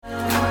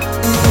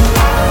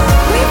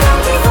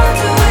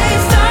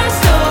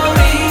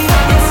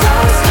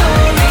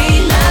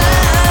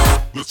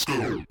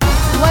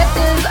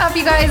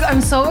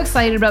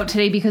excited about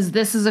today because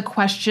this is a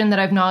question that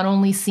I've not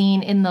only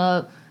seen in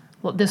the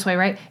this way,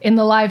 right? In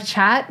the live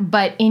chat,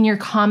 but in your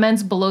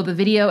comments below the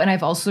video. And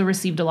I've also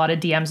received a lot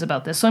of DMs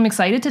about this. So I'm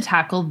excited to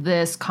tackle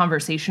this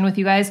conversation with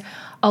you guys.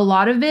 A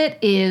lot of it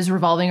is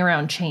revolving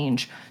around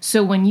change.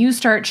 So when you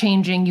start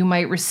changing, you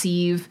might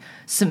receive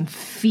some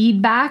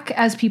feedback,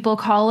 as people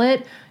call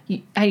it.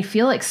 I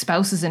feel like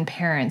spouses and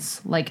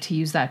parents like to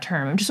use that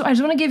term. I just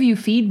want to give you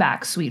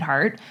feedback,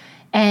 sweetheart.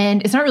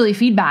 And it's not really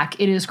feedback,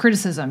 it is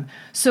criticism.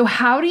 So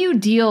how do you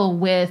deal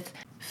with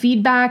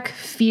feedback,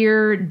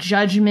 fear,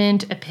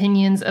 judgment,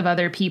 opinions of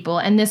other people?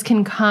 And this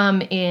can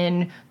come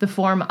in the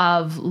form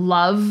of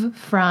love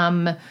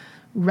from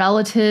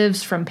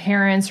relatives, from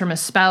parents, from a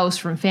spouse,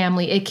 from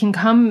family. It can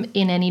come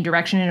in any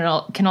direction, and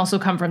it can also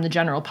come from the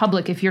general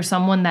public. If you're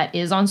someone that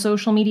is on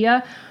social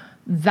media,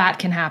 that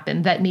can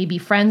happen, that maybe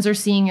friends are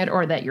seeing it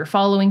or that your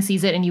following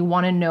sees it and you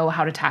want to know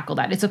how to tackle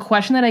that. It's a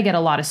question that I get a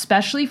lot,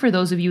 especially for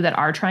those of you that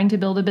are trying to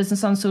build a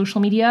business on social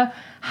media.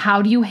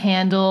 How do you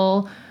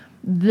handle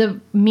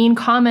the mean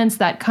comments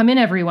that come in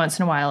every once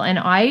in a while? And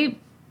I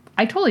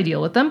totally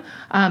deal with them.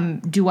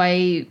 Do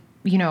I,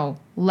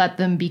 let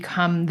them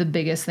become the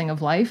biggest thing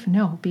of life?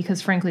 No,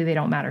 because frankly, they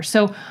don't matter.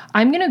 So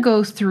I'm going to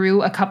go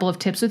through a couple of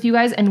tips with you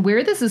guys and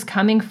where this is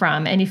coming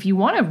from. And if you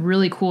want a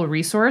really cool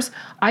resource,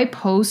 I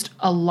post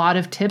a lot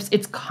of tips.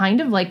 It's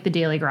kind of like the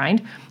Daily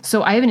Grind.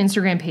 So I have an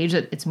Instagram page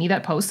that it's me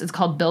that posts. It's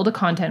called Build a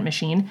Content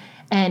Machine.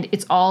 And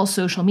it's all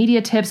social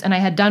media tips. And I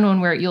had done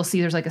one where you'll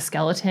see there's like a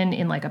skeleton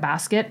in like a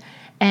basket.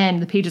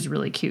 And the page is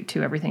really cute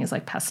too. Everything is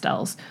like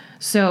pastels.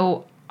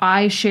 So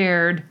I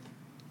shared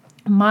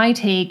my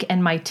take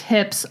and my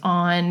tips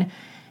on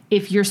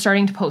if you're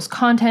starting to post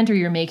content or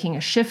you're making a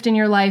shift in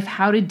your life,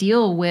 how to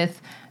deal with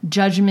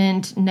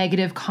judgment,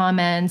 negative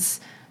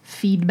comments,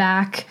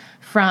 feedback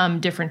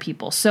from different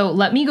people. So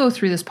let me go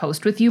through this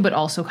post with you, but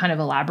also kind of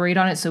elaborate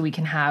on it so we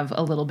can have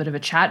a little bit of a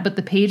chat. But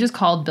the page is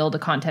called Build a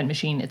Content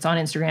Machine. It's on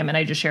Instagram, and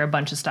I just share a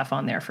bunch of stuff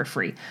on there for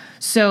free.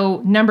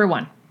 So number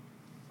one,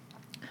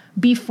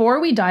 before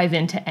we dive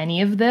into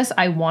any of this,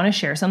 I want to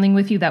share something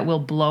with you that will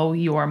blow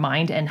your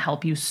mind and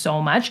help you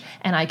so much.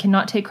 And I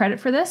cannot take credit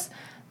for this.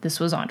 This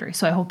was Andre.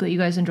 So I hope that you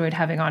guys enjoyed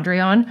having Andre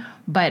on.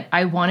 But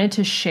I wanted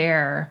to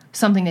share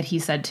something that he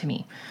said to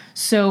me.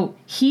 So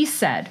he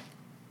said,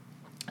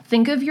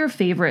 think of your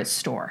favorite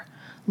store.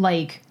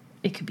 Like,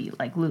 it could be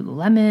like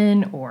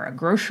Lululemon or a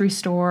grocery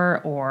store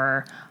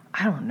or,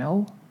 I don't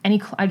know,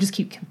 I just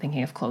keep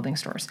thinking of clothing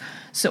stores.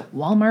 So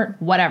Walmart,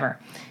 whatever.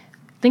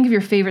 Think of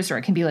your favorite store.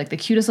 It can be like the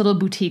cutest little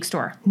boutique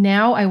store.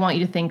 Now I want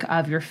you to think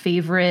of your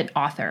favorite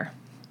author.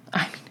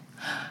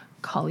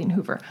 Colleen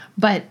Hoover,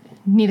 but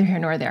neither here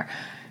nor there.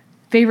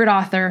 Favorite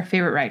author,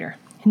 favorite writer.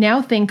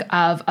 Now think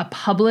of a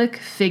public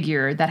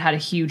figure that had a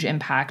huge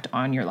impact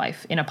on your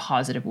life in a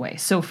positive way.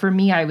 So for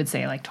me, I would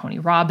say like Tony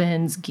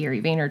Robbins,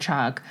 Gary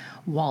Vaynerchuk,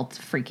 Walt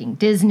freaking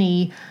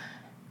Disney.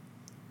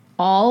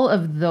 All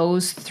of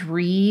those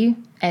three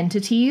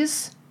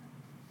entities,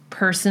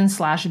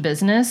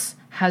 person/business,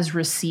 has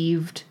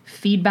received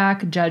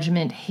feedback,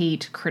 judgment,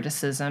 hate,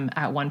 criticism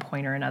at one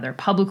point or another,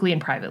 publicly and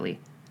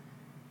privately.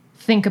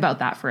 Think about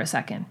that for a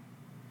second.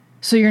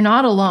 So you're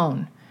not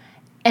alone.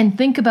 And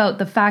think about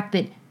the fact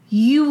that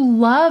you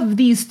love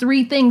these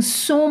three things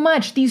so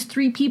much, these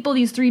three people,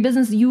 these three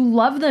businesses, you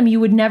love them. You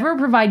would never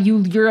provide,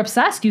 you're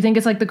obsessed. You think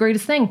it's like the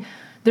greatest thing.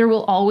 There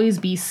will always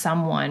be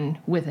someone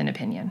with an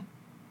opinion.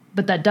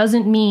 But that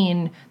doesn't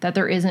mean that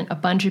there isn't a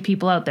bunch of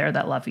people out there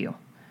that love you.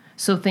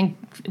 So think,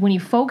 when you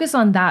focus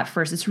on that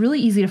first, it's really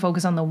easy to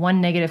focus on the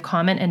one negative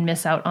comment and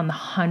miss out on the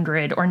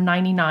 100 or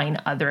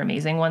 99 other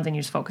amazing ones, and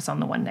you just focus on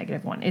the one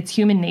negative one. It's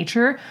human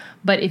nature,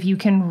 but if you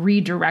can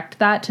redirect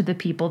that to the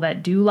people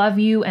that do love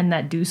you and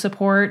that do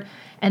support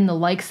and the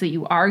likes that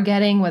you are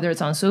getting, whether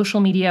it's on social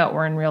media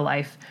or in real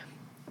life,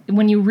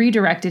 when you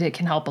redirect it, it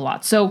can help a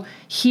lot. So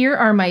here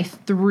are my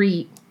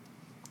three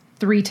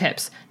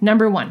tips.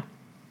 Number one,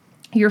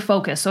 your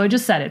focus. So I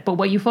just said it, but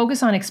what you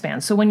focus on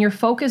expands. So when you're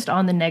focused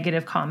on the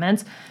negative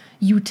comments,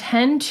 you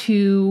tend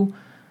to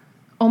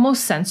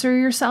almost censor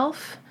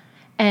yourself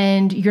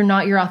and you're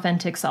not your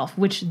authentic self,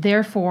 which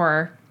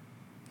therefore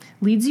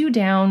leads you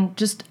down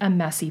just a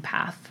messy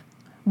path.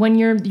 When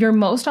you're your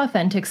most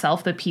authentic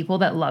self, the people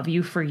that love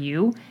you for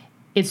you,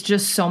 it's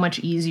just so much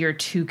easier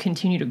to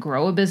continue to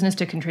grow a business,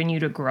 to continue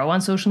to grow on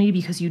social media,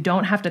 because you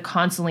don't have to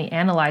constantly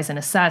analyze and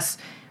assess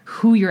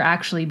who you're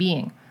actually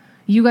being.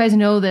 You guys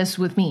know this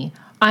with me.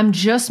 I'm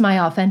just my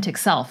authentic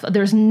self.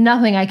 There's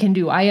nothing I can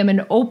do. I am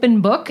an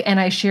open book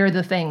and I share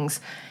the things.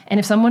 And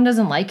if someone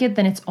doesn't like it,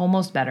 then it's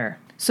almost better.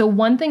 So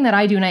one thing that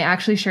I do, and I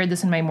actually shared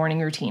this in my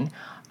morning routine,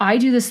 I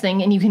do this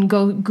thing, and you can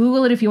go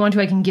Google it if you want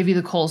to. I can give you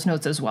the Coles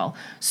Notes as well.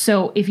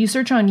 So if you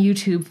search on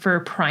YouTube for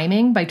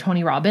Priming by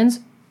Tony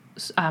Robbins,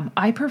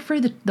 I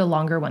prefer the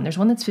longer one. There's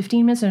one that's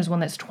 15 minutes and there's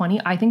one that's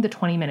 20. I think the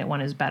 20-minute one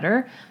is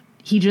better.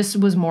 he just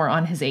was more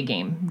on his A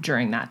game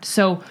during that.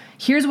 So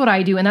here's what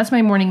I do, and that's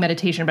my morning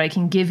meditation, but I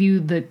can give you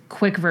the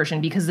quick version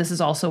because this is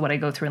also what I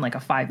go through in like a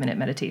 5-minute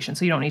meditation.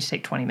 So you don't need to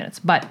take 20 minutes,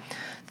 but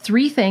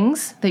 3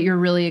 things that you're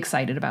really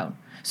excited about.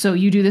 So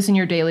you do this in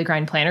your daily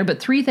grind planner, but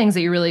 3 things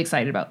that you're really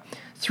excited about.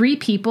 3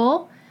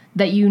 people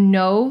that you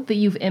know that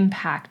you've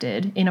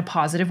impacted in a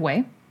positive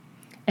way,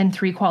 and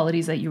 3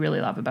 qualities that you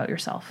really love about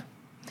yourself.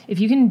 If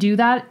you can do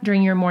that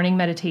during your morning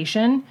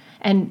meditation,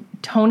 and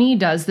Tony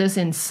does this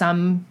in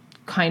some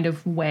kind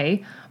of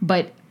way,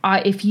 but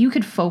if you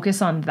could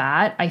focus on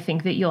that, I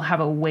think that you'll have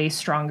a way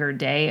stronger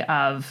day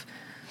of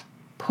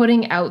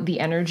putting out the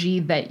energy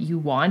that you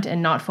want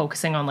and not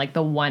focusing on like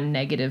the one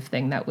negative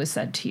thing that was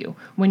said to you.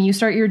 When you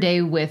start your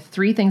day with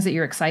 3 things that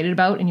you're excited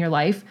about in your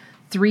life,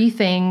 3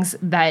 things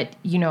that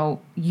you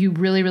know you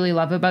really, really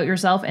love about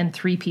yourself, and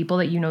 3 people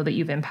that you know that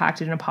you've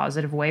impacted in a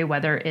positive way,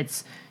 whether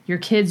it's your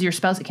kids, your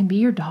spouse, it can be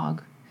your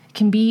dog. It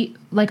can be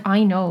like,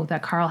 I know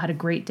that Carl had a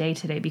great day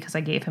today because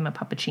I gave him a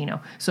puppuccino.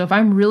 So if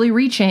I'm really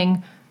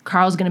reaching,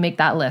 Carl's going to make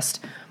that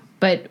list.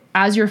 But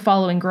as your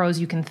following grows,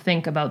 you can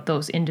think about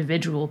those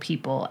individual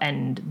people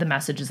and the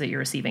messages that you're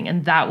receiving,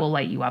 and that will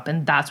light you up.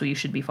 And that's what you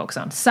should be focused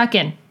on.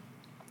 Second,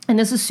 and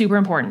this is super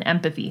important,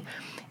 empathy.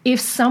 If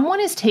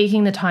someone is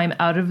taking the time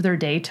out of their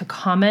day to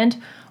comment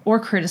or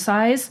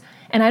criticize,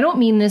 and I don't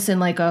mean this in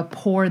like a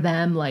poor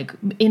them, like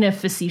in a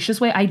facetious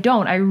way.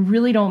 I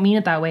really don't mean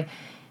it that way.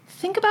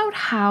 Think about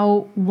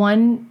how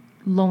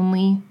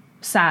lonely,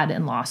 sad,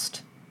 and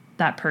lost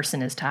that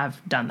person is to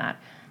have done that.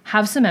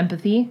 Have some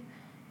empathy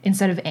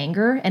instead of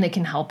anger, and it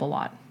can help a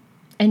lot.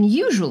 And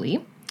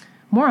usually,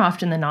 more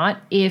often than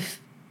not,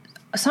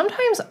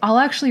 sometimes I'll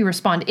actually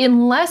respond,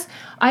 unless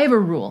I have a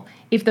rule.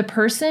 If the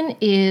person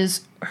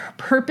is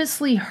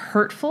purposely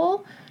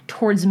hurtful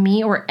towards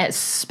me, or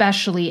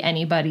especially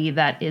anybody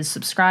that is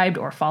subscribed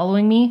or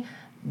following me,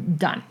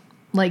 done.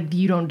 Like,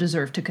 you don't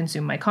deserve to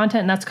consume my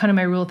content. And that's kind of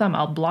my rule of thumb.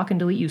 I'll block and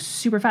delete you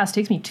super fast.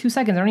 It takes me 2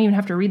 seconds. I don't even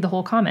have to read the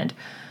whole comment.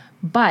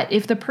 But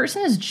if the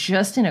person is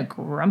just in a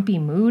grumpy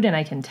mood and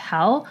I can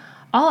tell,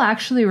 I'll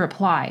actually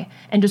reply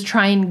and just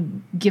try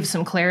and give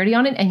some clarity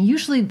on it. And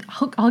usually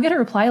I'll get a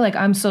reply like,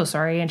 I'm so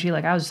sorry, Angie.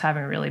 Like, I was just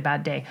having a really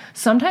bad day.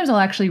 Sometimes I'll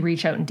actually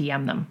reach out and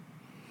DM them.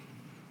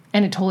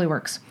 And it totally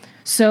works.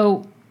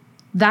 So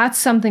that's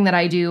something that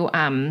I do.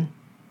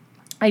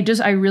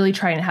 I really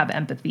try and have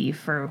empathy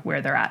for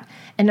where they're at.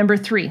 And number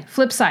 3,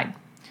 flip side.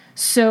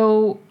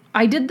 So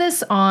I did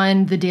this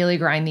on the Daily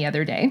Grind the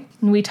other day,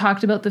 and we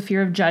talked about the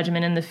fear of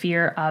judgment and the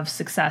fear of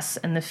success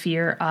and the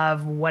fear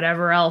of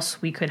whatever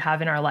else we could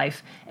have in our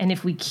life. And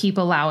if we keep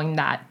allowing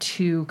that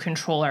to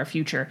control our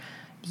future,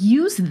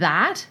 use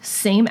that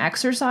same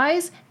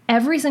exercise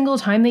every single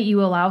time that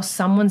you allow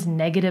someone's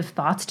negative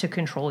thoughts to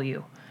control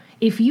you.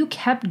 If you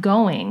kept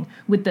going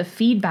with the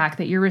feedback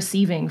that you're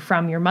receiving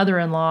from your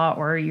mother-in-law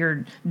or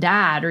your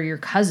dad or your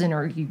cousin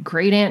or your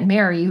great Aunt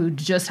Mary, who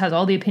just has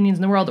all the opinions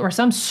in the world, or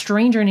some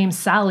stranger named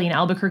Sally in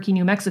Albuquerque,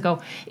 New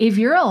Mexico, if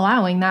you're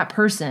allowing that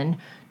person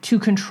to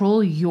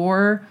control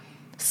your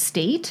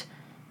state,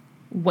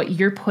 what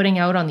you're putting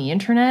out on the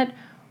internet,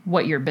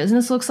 what your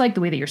business looks like,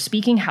 the way that you're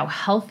speaking, how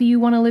healthy you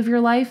want to live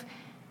your life,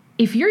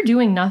 if you're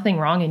doing nothing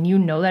wrong and you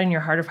know that in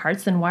your heart of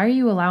hearts, then why are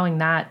you allowing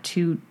that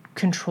to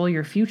control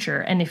your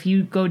future? And if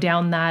you go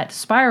down that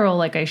spiral,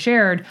 like I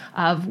shared,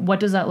 of what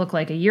does that look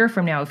like a year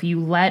from now? If you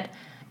let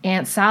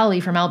Aunt Sally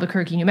from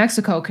Albuquerque, New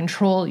Mexico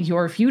control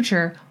your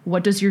future,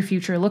 what does your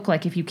future look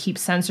like if you keep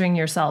censoring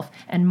yourself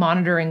and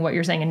monitoring what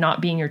you're saying and not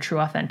being your true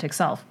authentic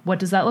self? What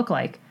does that look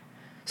like?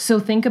 So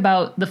think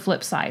about the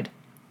flip side.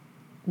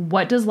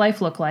 What does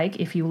life look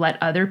like if you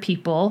let other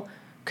people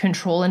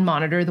control and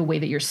monitor the way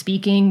that you're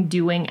speaking,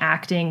 doing,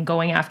 acting,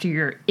 going after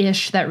your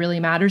ish that really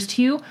matters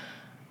to you?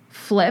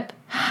 Flip,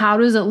 how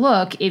does it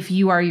look if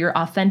you are your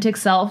authentic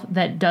self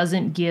that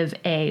doesn't give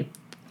a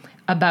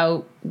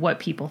about what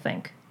people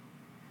think?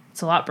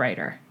 It's a lot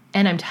brighter.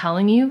 And I'm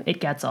telling you, it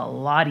gets a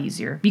lot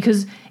easier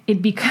because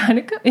it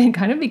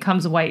kind of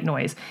becomes white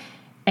noise.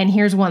 And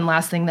here's one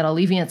last thing that I'll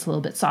leave you. It's a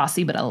little bit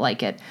saucy, but I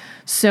like it.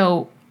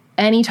 So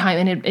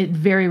anytime, and it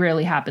very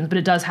rarely happens, but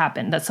it does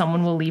happen, that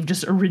someone will leave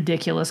just a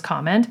ridiculous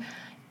comment.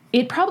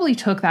 It probably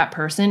took that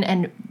person,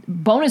 and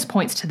bonus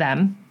points to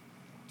them,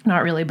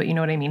 not really, but you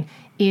know what I mean,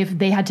 if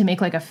they had to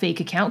make like a fake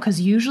account, because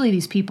usually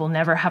these people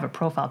never have a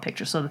profile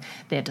picture. So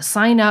they had to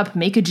sign up,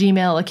 make a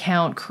Gmail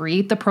account,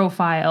 create the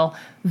profile,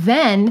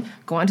 then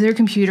go onto their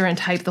computer and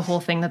type the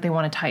whole thing that they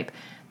want to type.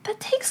 That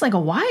takes like a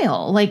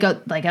while, like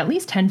at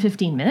least 10,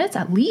 15 minutes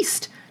at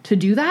least to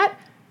do that.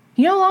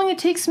 You know how long it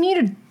takes me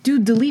to do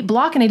delete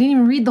block and I didn't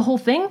even read the whole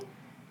thing?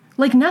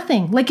 Like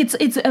nothing. Like it's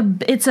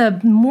a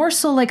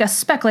morsel, like a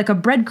speck, like a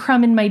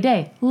breadcrumb in my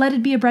day. Let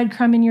it be a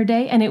breadcrumb in your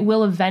day, and it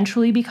will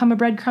eventually become a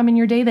breadcrumb in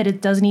your day that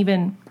it doesn't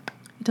even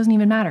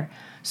matter.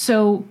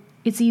 So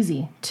it's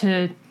easy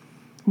to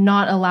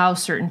not allow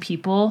certain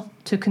people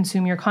to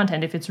consume your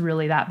content if it's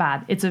really that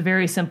bad. It's a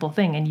very simple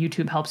thing, and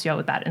YouTube helps you out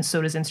with that, and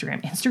so does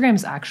Instagram. Instagram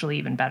is actually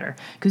even better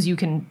because you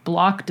can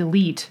block,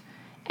 delete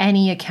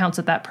any accounts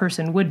that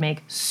person would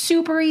make.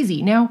 Super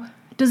easy. Now,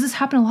 does this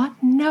happen a lot?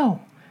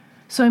 No.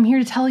 So I'm here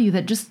to tell you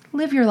that just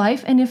live your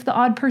life, and if the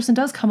odd person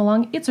does come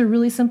along, it's a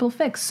really simple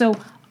fix. So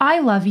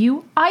I love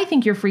you. I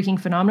think you're freaking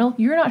phenomenal.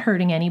 You're not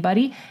hurting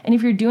anybody. And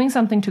if you're doing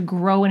something to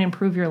grow and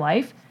improve your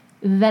life,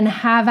 then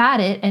have at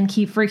it and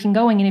keep freaking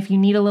going. And if you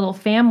need a little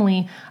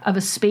family of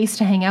a space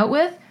to hang out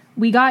with,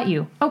 we got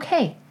you.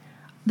 Okay.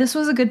 This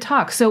was a good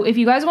talk. So if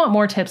you guys want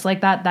more tips like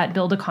that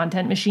Build a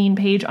Content Machine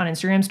page on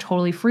Instagram is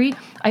totally free.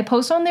 I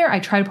post on there. I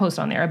try to post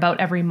on there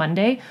about every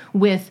Monday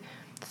with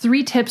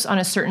 3 tips on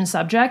a certain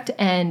subject.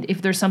 And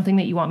if there's something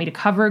that you want me to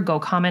cover, go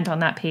comment on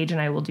that page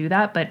and I will do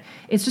that. But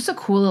it's just a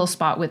cool little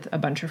spot with a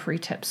bunch of free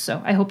tips.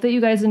 So I hope that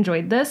you guys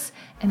enjoyed this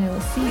and I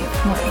will see you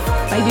tomorrow.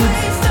 Bye,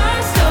 dudes.